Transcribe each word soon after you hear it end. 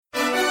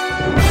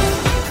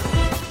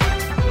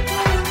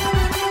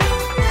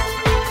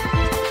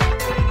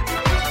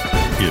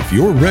If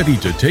you're ready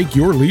to take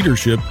your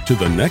leadership to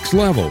the next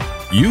level,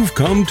 you've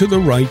come to the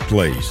right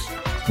place.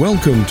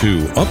 Welcome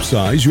to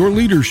Upsize Your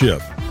Leadership,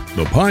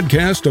 the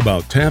podcast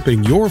about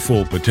tapping your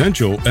full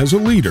potential as a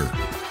leader.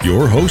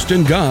 Your host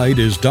and guide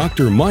is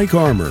Dr. Mike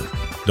Armour.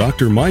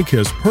 Dr. Mike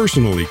has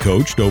personally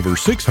coached over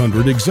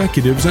 600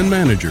 executives and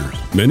managers,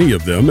 many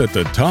of them at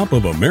the top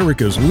of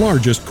America's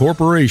largest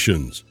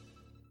corporations.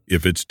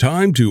 If it's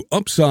time to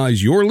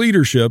upsize your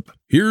leadership,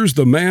 here's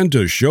the man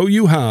to show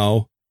you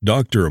how,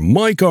 Dr.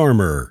 Mike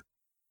Armour.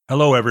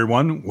 Hello,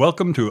 everyone.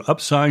 Welcome to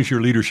Upsize Your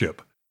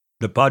Leadership,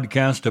 the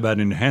podcast about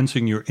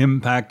enhancing your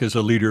impact as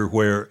a leader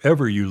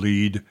wherever you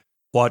lead,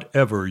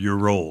 whatever your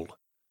role.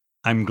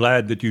 I'm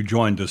glad that you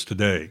joined us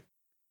today.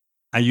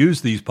 I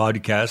use these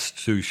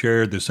podcasts to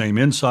share the same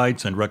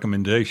insights and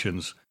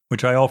recommendations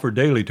which I offer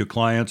daily to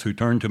clients who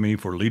turn to me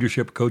for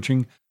leadership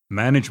coaching,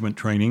 management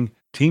training,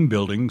 team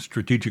building,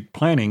 strategic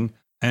planning,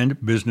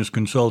 and business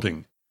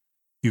consulting.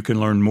 You can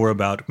learn more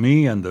about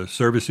me and the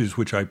services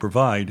which I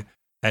provide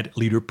at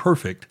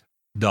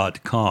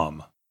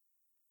leaderperfect.com.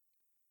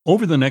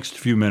 Over the next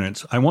few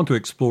minutes, I want to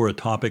explore a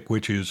topic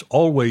which is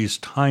always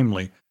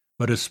timely,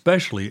 but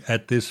especially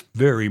at this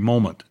very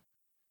moment.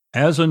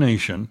 As a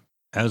nation,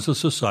 as a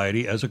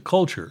society, as a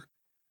culture,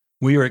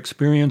 we are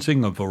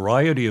experiencing a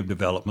variety of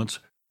developments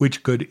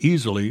which could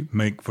easily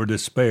make for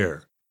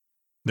despair.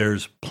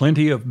 There's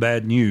plenty of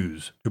bad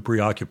news to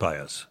preoccupy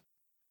us.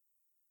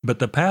 But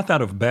the path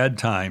out of bad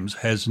times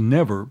has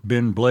never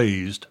been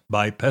blazed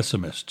by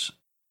pessimists.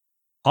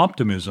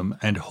 Optimism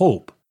and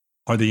hope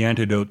are the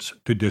antidotes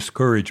to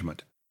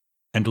discouragement,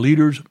 and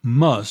leaders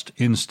must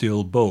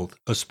instill both,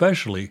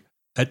 especially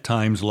at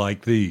times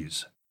like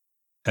these.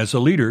 As a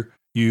leader,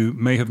 you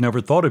may have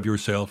never thought of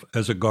yourself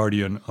as a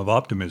guardian of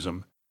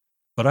optimism,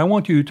 but I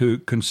want you to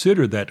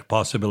consider that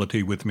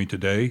possibility with me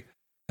today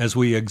as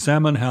we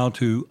examine how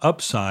to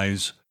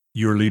upsize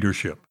your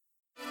leadership.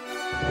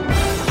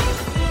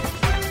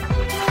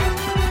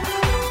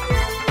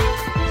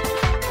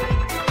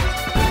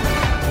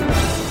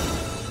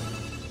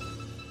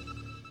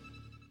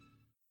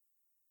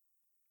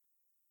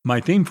 My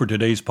theme for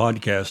today's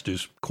podcast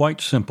is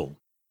quite simple.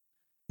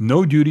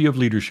 No duty of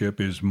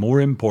leadership is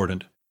more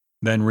important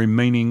than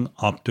remaining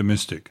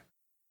optimistic.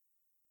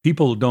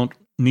 People don't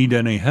need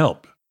any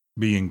help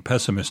being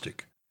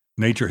pessimistic.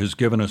 Nature has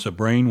given us a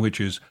brain which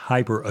is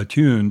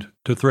hyper-attuned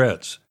to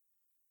threats.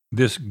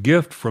 This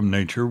gift from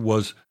nature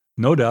was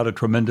no doubt a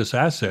tremendous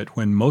asset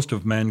when most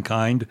of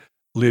mankind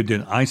lived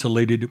in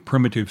isolated,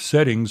 primitive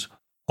settings,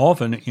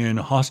 often in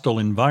hostile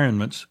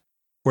environments,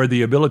 where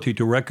the ability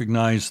to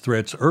recognize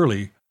threats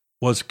early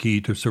was key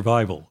to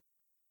survival.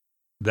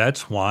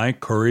 That's why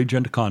courage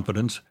and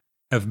confidence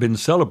have been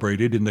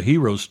celebrated in the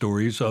hero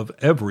stories of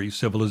every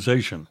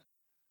civilization.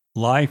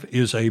 Life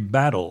is a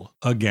battle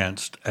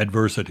against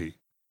adversity.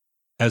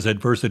 As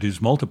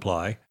adversities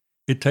multiply,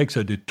 it takes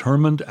a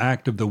determined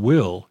act of the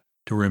will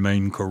to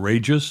remain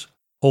courageous,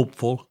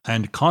 hopeful,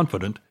 and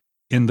confident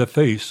in the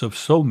face of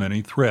so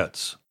many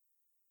threats.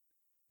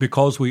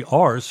 Because we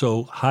are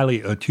so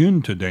highly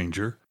attuned to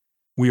danger,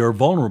 we are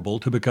vulnerable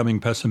to becoming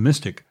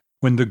pessimistic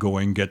when the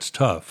going gets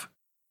tough.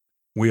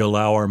 We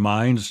allow our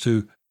minds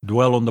to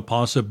dwell on the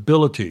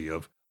possibility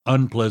of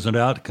unpleasant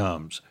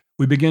outcomes.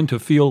 We begin to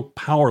feel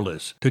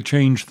powerless to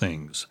change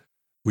things.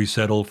 We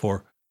settle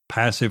for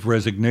passive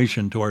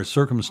resignation to our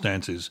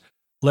circumstances,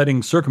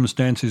 letting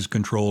circumstances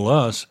control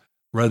us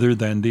rather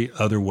than the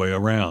other way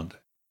around.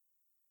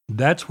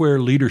 That's where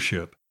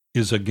leadership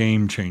is a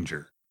game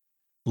changer.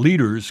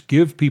 Leaders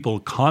give people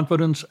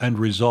confidence and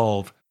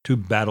resolve to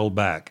battle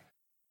back,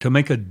 to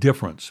make a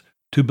difference,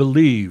 to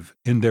believe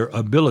in their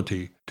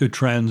ability to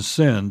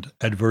transcend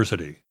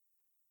adversity.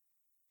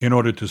 In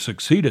order to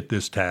succeed at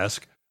this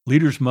task,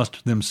 leaders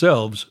must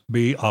themselves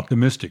be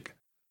optimistic,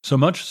 so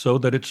much so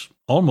that it's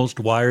almost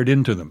wired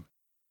into them.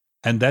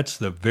 And that's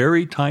the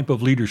very type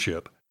of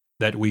leadership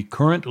that we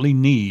currently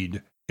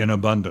need in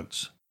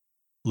abundance.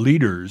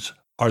 Leaders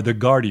are the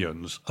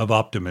guardians of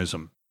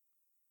optimism.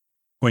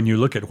 When you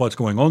look at what's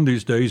going on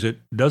these days, it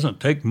doesn't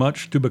take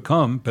much to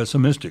become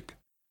pessimistic.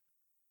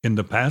 In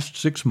the past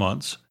 6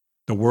 months,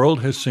 the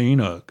world has seen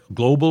a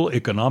global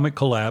economic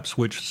collapse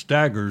which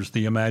staggers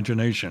the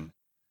imagination.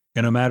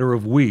 In a matter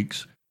of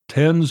weeks,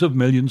 tens of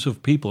millions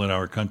of people in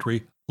our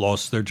country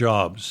lost their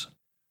jobs.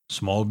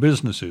 Small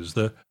businesses,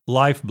 the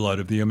lifeblood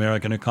of the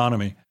American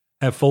economy,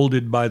 have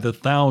folded by the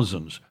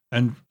thousands,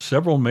 and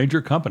several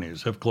major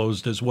companies have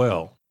closed as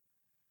well.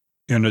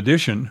 In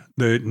addition,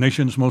 the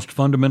nation's most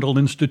fundamental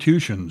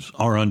institutions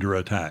are under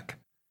attack.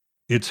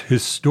 Its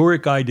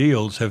historic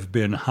ideals have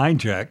been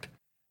hijacked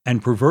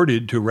and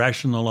perverted to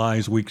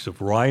rationalize weeks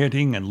of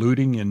rioting and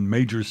looting in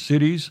major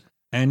cities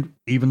and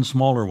even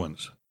smaller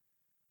ones.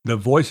 The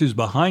voices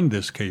behind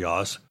this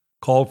chaos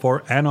call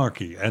for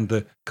anarchy and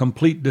the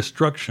complete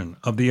destruction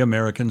of the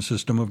American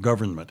system of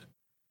government.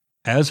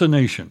 As a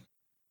nation,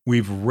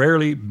 we've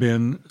rarely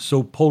been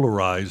so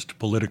polarized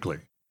politically.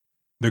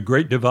 The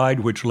Great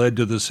Divide which led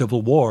to the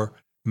Civil War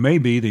may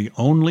be the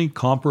only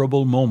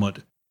comparable moment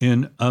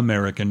in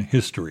American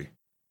history.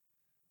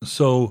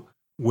 So,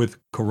 with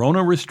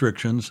corona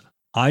restrictions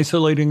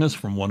isolating us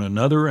from one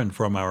another and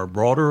from our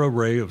broader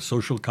array of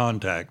social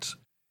contacts,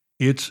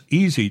 it's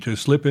easy to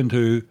slip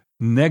into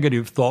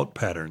negative thought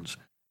patterns,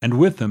 and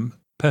with them,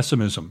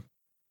 pessimism.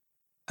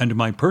 And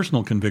my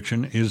personal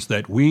conviction is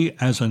that we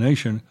as a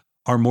nation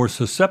are more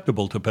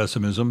susceptible to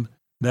pessimism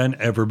than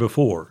ever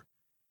before.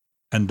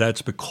 And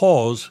that's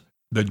because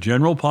the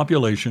general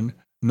population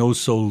knows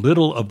so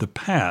little of the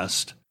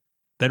past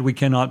that we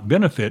cannot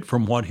benefit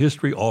from what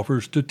history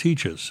offers to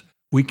teach us.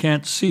 We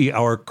can't see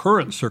our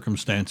current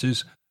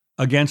circumstances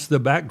against the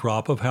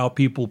backdrop of how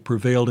people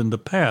prevailed in the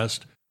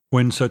past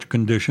when such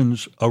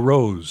conditions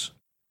arose.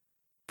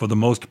 For the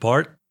most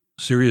part,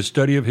 serious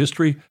study of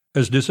history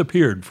has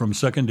disappeared from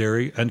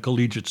secondary and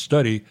collegiate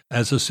study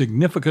as a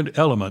significant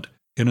element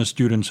in a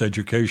student's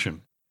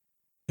education.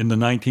 In the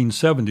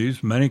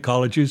 1970s, many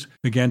colleges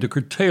began to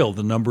curtail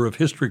the number of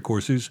history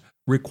courses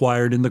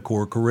required in the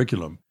core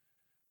curriculum.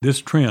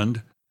 This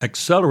trend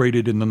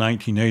accelerated in the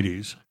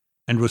 1980s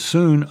and was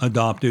soon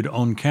adopted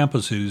on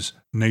campuses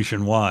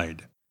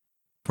nationwide.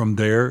 From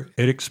there,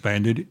 it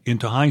expanded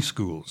into high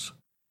schools.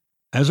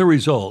 As a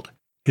result,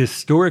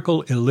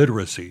 historical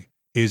illiteracy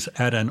is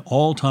at an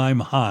all-time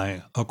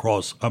high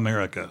across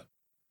America.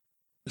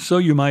 So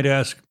you might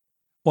ask,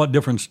 what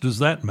difference does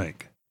that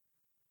make?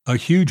 A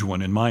huge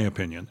one, in my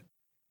opinion.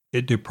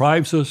 It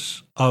deprives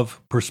us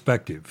of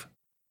perspective.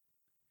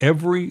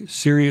 Every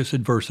serious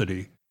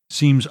adversity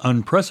seems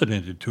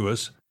unprecedented to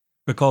us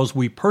because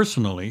we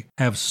personally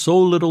have so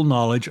little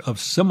knowledge of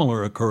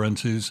similar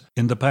occurrences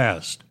in the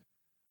past.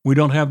 We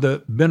don't have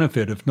the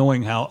benefit of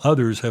knowing how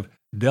others have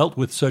dealt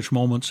with such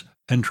moments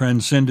and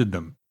transcended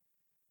them.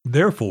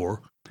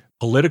 Therefore,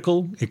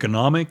 political,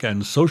 economic,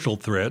 and social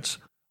threats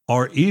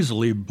are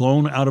easily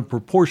blown out of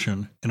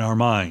proportion in our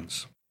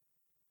minds.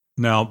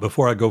 Now,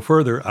 before I go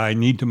further, I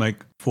need to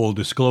make full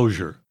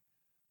disclosure.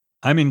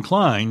 I'm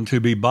inclined to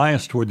be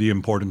biased toward the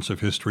importance of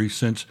history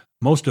since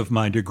most of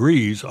my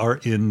degrees are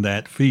in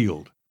that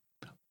field.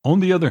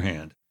 On the other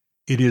hand,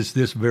 it is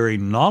this very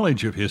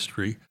knowledge of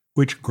history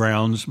which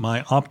grounds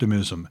my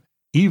optimism,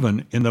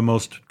 even in the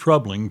most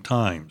troubling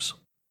times.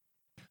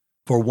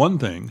 For one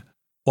thing,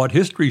 what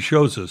history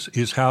shows us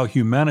is how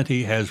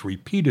humanity has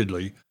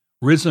repeatedly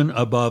risen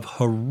above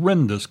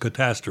horrendous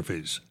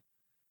catastrophes.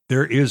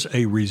 There is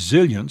a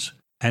resilience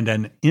and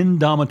an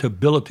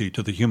indomitability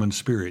to the human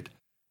spirit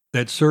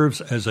that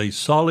serves as a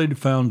solid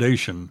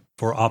foundation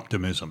for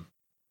optimism.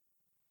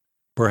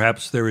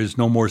 Perhaps there is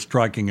no more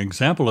striking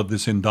example of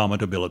this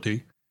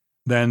indomitability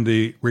than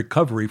the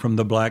recovery from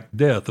the Black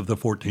Death of the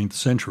 14th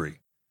century.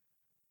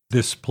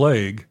 This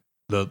plague,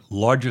 the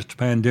largest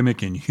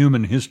pandemic in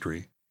human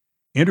history,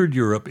 entered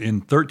Europe in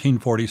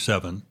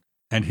 1347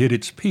 and hit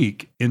its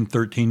peak in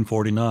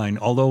 1349,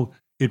 although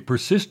it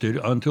persisted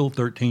until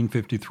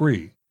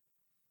 1353.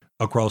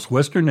 Across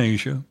Western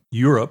Asia,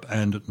 Europe,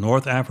 and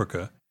North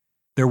Africa,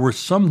 there were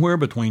somewhere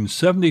between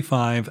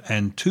 75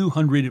 and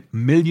 200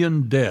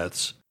 million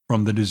deaths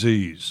from the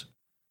disease.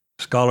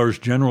 Scholars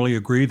generally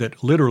agree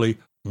that literally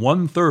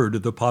 1/3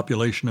 of the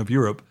population of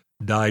Europe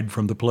died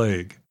from the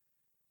plague.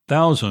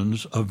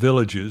 Thousands of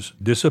villages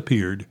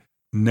disappeared,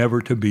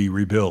 never to be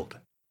rebuilt.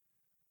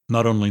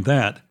 Not only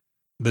that,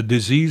 the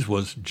disease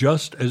was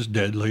just as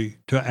deadly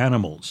to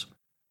animals.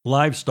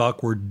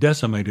 Livestock were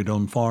decimated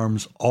on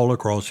farms all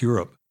across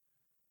Europe.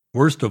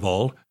 Worst of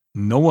all,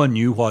 no one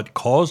knew what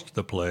caused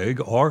the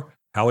plague or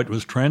how it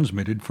was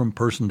transmitted from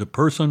person to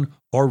person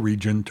or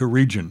region to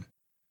region.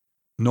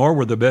 Nor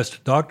were the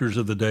best doctors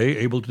of the day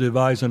able to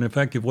devise an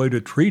effective way to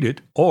treat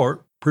it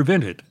or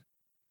prevent it.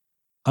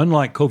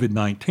 Unlike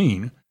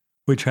COVID-19,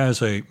 which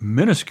has a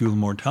minuscule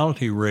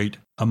mortality rate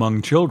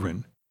among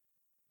children,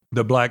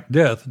 the Black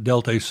Death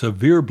dealt a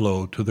severe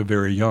blow to the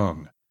very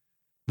young.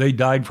 They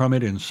died from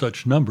it in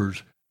such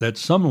numbers that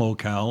some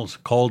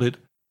locales called it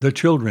the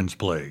children's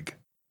plague.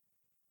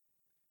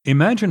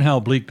 Imagine how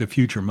bleak the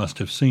future must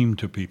have seemed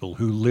to people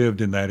who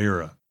lived in that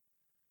era.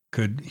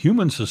 Could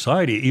human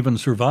society even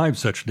survive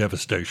such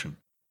devastation?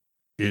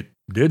 It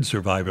did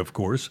survive, of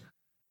course,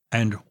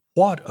 and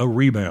what a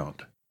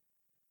rebound.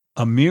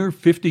 A mere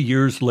 50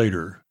 years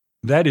later,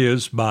 that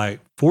is, by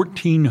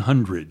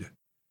 1400,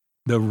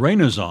 the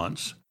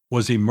Renaissance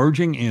was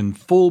emerging in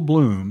full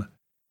bloom,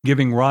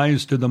 giving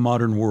rise to the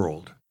modern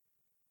world.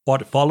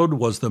 What followed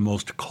was the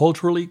most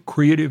culturally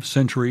creative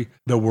century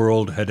the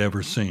world had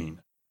ever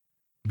seen.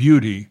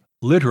 Beauty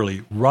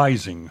literally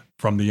rising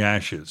from the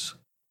ashes.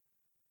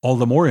 All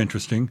the more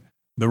interesting,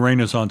 the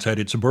Renaissance had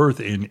its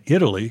birth in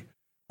Italy,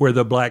 where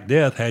the Black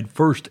Death had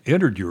first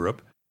entered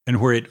Europe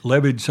and where it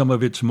levied some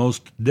of its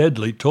most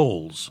deadly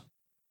tolls.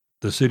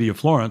 The city of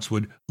Florence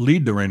would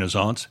lead the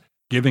Renaissance,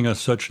 giving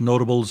us such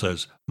notables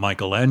as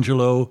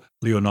Michelangelo,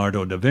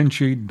 Leonardo da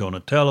Vinci,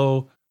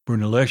 Donatello,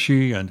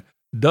 Brunelleschi, and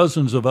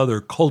dozens of other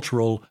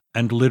cultural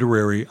and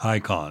literary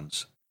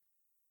icons.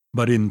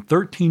 But in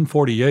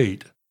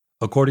 1348,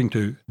 according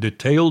to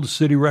detailed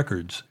city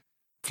records,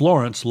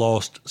 Florence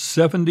lost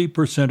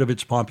 70% of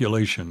its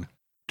population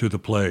to the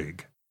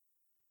plague.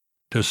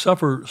 To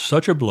suffer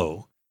such a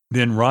blow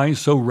then rise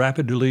so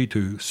rapidly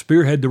to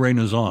spearhead the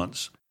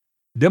Renaissance,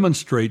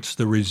 demonstrates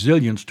the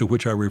resilience to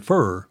which I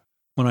refer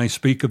when I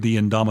speak of the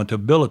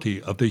indomitability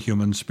of the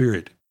human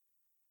spirit.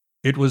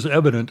 It was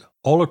evident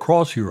all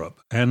across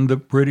Europe and the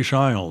British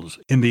Isles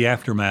in the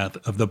aftermath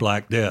of the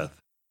Black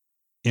Death.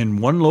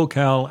 In one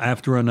locale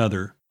after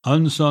another,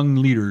 unsung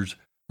leaders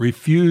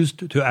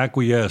refused to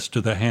acquiesce to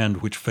the hand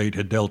which fate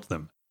had dealt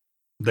them.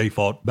 They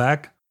fought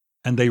back,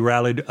 and they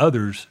rallied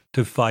others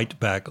to fight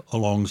back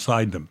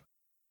alongside them.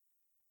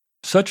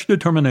 Such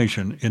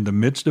determination in the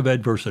midst of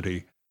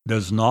adversity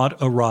does not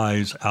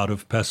arise out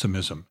of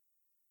pessimism.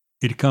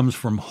 It comes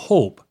from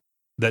hope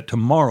that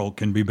tomorrow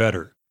can be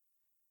better.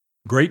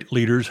 Great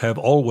leaders have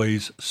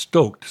always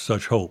stoked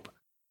such hope.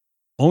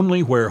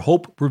 Only where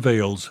hope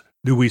prevails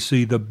do we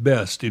see the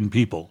best in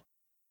people.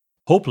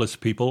 Hopeless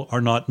people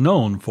are not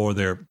known for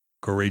their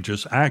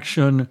courageous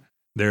action,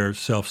 their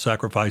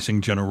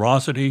self-sacrificing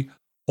generosity,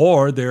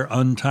 or their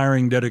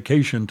untiring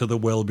dedication to the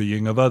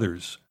well-being of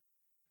others.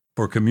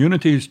 For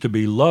communities to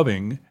be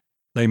loving,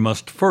 they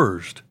must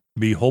first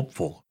be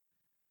hopeful.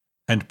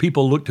 And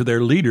people look to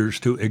their leaders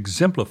to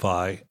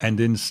exemplify and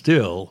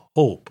instill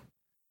hope.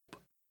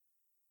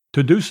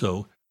 To do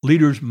so,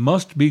 leaders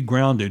must be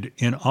grounded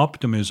in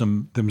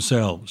optimism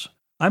themselves.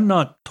 I'm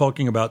not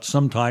talking about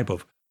some type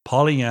of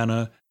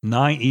Pollyanna,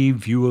 naive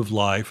view of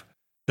life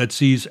that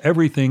sees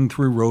everything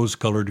through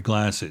rose-colored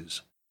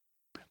glasses.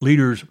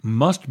 Leaders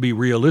must be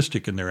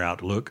realistic in their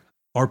outlook,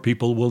 or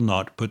people will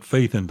not put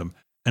faith in them,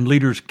 and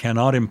leaders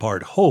cannot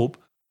impart hope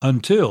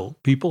until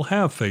people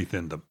have faith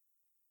in them.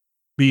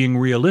 Being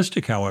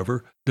realistic,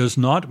 however, does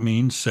not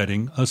mean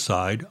setting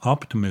aside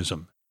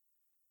optimism.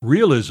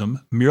 Realism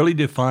merely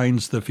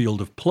defines the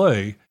field of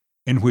play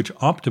in which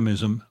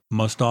optimism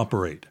must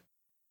operate.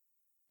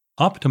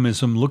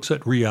 Optimism looks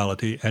at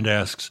reality and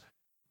asks,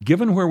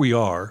 given where we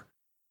are,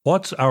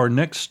 what's our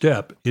next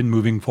step in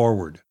moving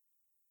forward?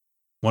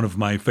 One of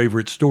my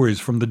favorite stories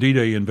from the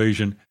D-Day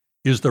invasion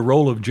is the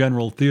role of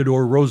General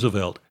Theodore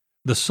Roosevelt,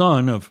 the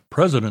son of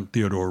President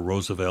Theodore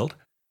Roosevelt,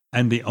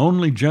 and the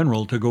only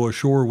general to go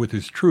ashore with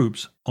his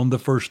troops on the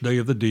first day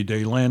of the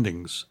D-Day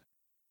landings.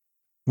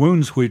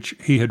 Wounds which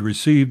he had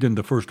received in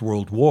the First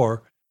World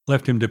War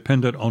left him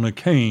dependent on a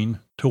cane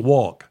to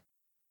walk.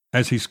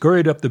 As he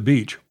scurried up the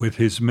beach with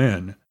his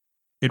men,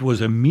 it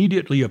was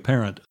immediately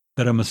apparent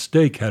that a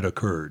mistake had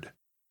occurred.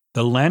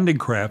 The landing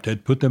craft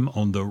had put them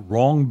on the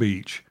wrong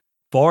beach,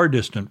 far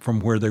distant from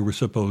where they were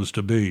supposed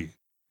to be.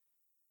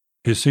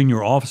 His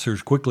senior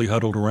officers quickly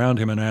huddled around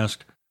him and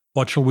asked,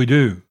 "What shall we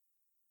do?"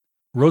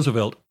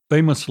 Roosevelt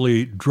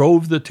famously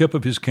drove the tip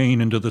of his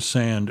cane into the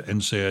sand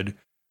and said,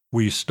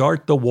 "We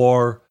start the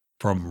war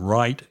from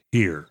right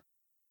here."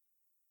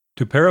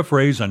 To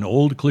paraphrase an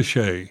old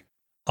cliché,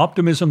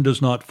 optimism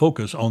does not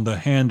focus on the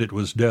hand it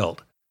was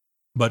dealt,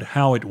 but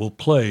how it will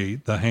play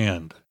the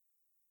hand.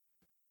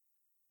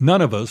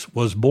 None of us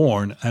was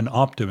born an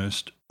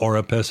optimist or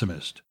a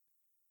pessimist.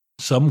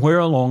 Somewhere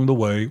along the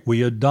way,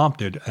 we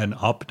adopted an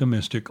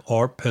optimistic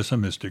or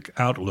pessimistic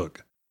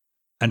outlook,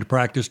 and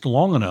practiced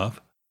long enough,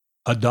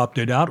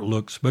 adopted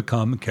outlooks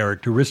become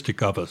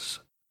characteristic of us.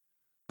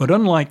 But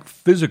unlike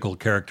physical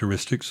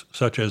characteristics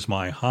such as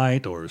my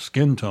height or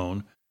skin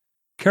tone,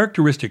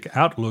 characteristic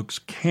outlooks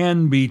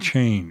can be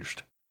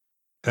changed.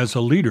 As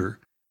a leader,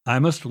 I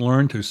must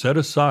learn to set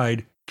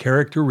aside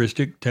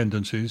characteristic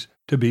tendencies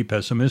to be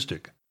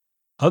pessimistic.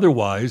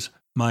 Otherwise,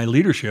 my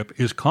leadership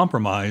is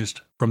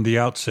compromised from the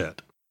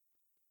outset.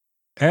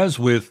 As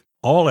with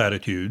all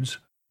attitudes,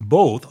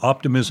 both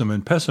optimism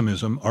and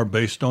pessimism are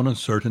based on a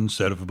certain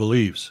set of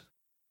beliefs.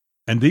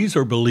 And these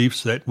are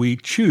beliefs that we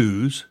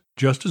choose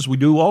just as we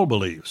do all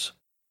beliefs.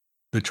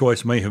 The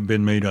choice may have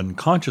been made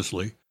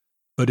unconsciously,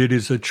 but it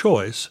is a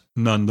choice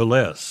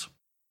nonetheless.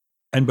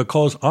 And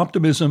because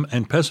optimism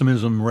and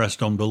pessimism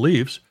rest on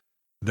beliefs,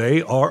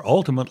 they are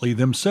ultimately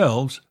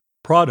themselves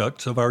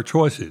products of our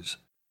choices.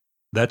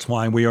 That's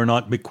why we are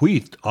not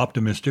bequeathed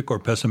optimistic or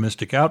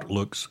pessimistic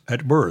outlooks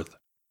at birth.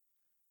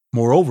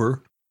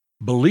 Moreover,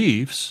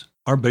 beliefs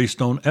are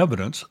based on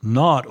evidence,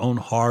 not on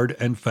hard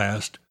and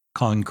fast,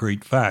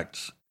 concrete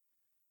facts.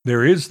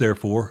 There is,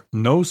 therefore,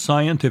 no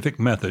scientific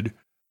method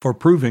for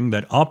proving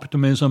that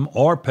optimism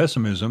or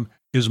pessimism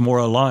is more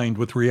aligned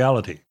with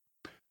reality.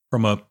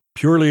 From a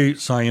purely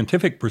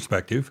scientific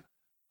perspective,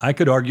 I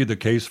could argue the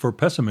case for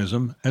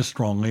pessimism as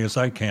strongly as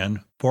I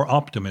can for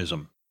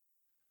optimism.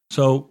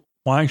 So,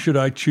 why should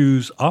I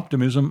choose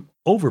optimism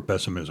over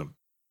pessimism?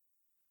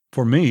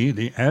 For me,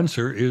 the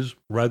answer is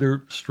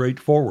rather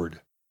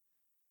straightforward.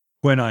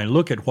 When I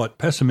look at what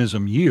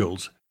pessimism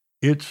yields,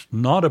 it's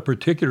not a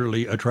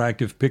particularly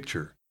attractive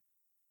picture.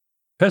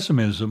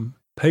 Pessimism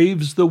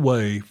paves the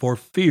way for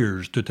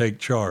fears to take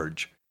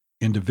charge,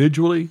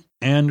 individually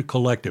and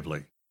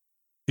collectively.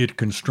 It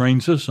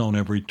constrains us on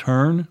every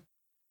turn,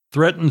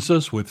 threatens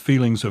us with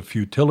feelings of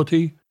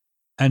futility,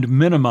 and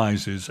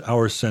minimizes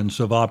our sense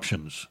of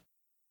options.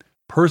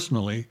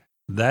 Personally,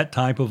 that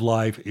type of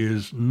life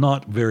is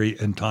not very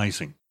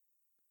enticing.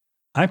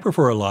 I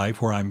prefer a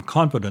life where I'm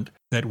confident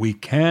that we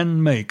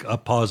can make a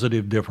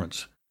positive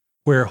difference,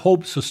 where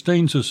hope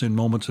sustains us in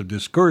moments of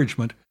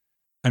discouragement,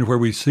 and where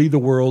we see the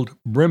world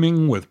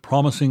brimming with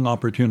promising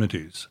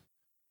opportunities.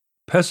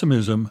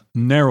 Pessimism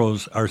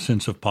narrows our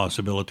sense of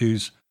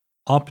possibilities.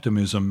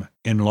 Optimism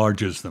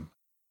enlarges them.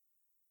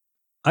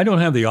 I don't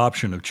have the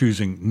option of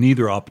choosing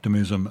neither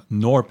optimism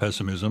nor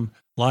pessimism.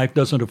 Life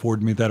doesn't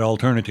afford me that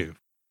alternative.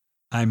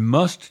 I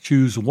must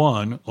choose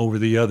one over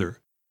the other.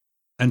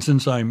 And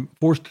since I'm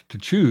forced to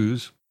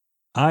choose,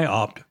 I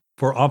opt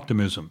for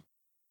optimism.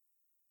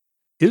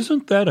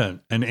 Isn't that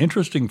an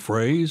interesting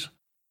phrase?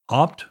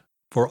 Opt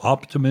for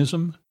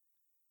optimism?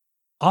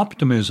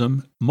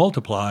 Optimism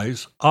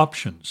multiplies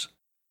options,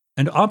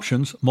 and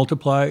options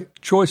multiply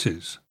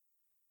choices.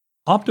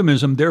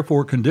 Optimism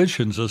therefore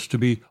conditions us to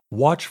be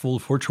watchful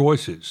for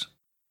choices.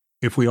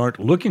 If we aren't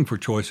looking for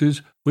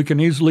choices, we can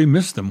easily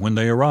miss them when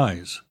they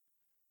arise.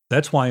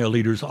 That's why a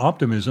leader's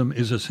optimism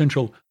is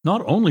essential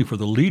not only for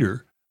the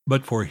leader,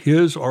 but for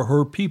his or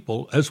her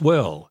people as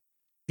well.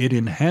 It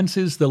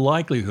enhances the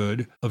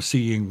likelihood of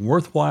seeing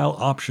worthwhile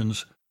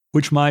options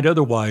which might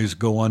otherwise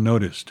go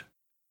unnoticed.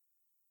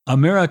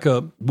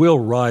 America will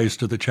rise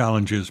to the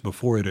challenges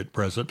before it at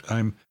present.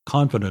 I'm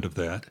confident of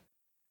that.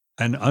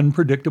 An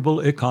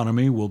unpredictable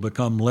economy will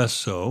become less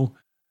so.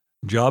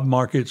 Job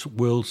markets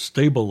will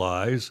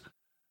stabilize.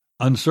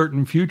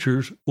 Uncertain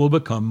futures will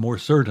become more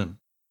certain.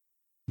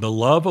 The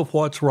love of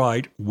what's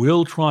right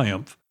will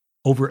triumph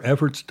over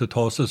efforts to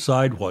toss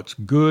aside what's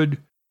good,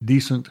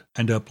 decent,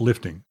 and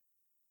uplifting.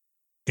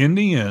 In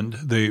the end,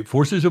 the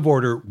forces of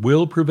order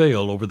will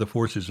prevail over the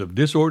forces of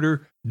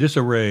disorder,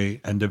 disarray,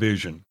 and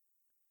division.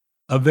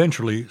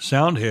 Eventually,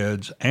 sound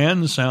heads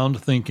and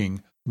sound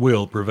thinking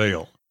will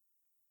prevail.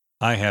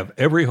 I have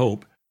every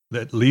hope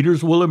that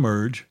leaders will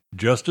emerge,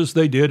 just as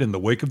they did in the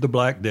wake of the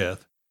Black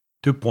Death,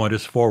 to point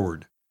us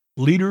forward.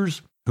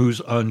 Leaders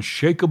whose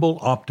unshakable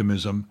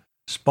optimism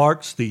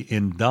sparks the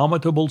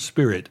indomitable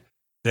spirit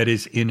that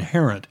is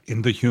inherent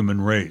in the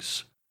human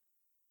race.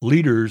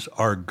 Leaders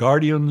are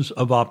guardians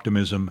of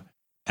optimism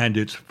and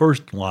its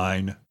first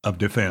line of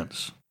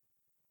defense.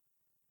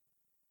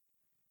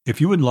 If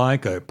you would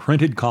like a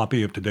printed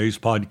copy of today's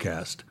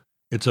podcast,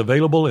 it's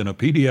available in a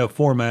PDF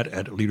format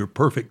at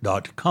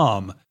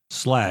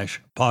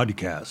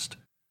leaderperfect.com/podcast.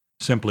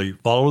 Simply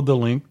follow the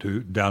link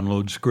to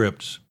download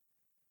scripts.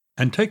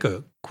 And take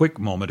a quick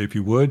moment, if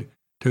you would,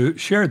 to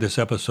share this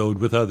episode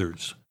with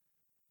others.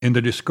 In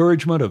the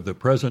discouragement of the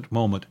present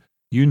moment,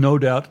 you no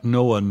doubt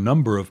know a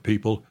number of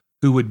people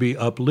who would be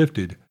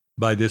uplifted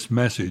by this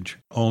message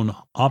on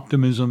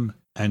optimism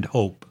and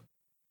hope.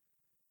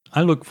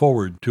 I look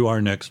forward to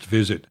our next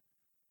visit.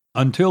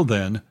 Until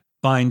then,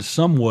 find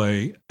some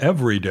way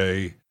every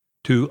day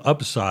to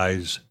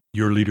upsize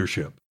your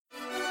leadership.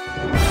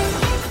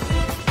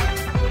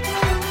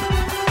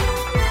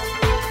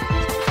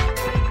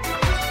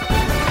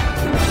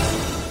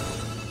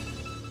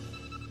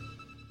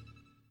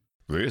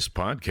 This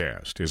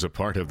podcast is a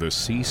part of the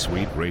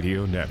C-Suite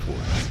Radio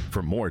Network.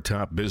 For more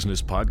top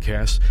business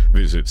podcasts,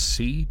 visit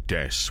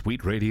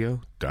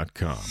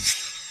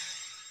c-suiteradio.com.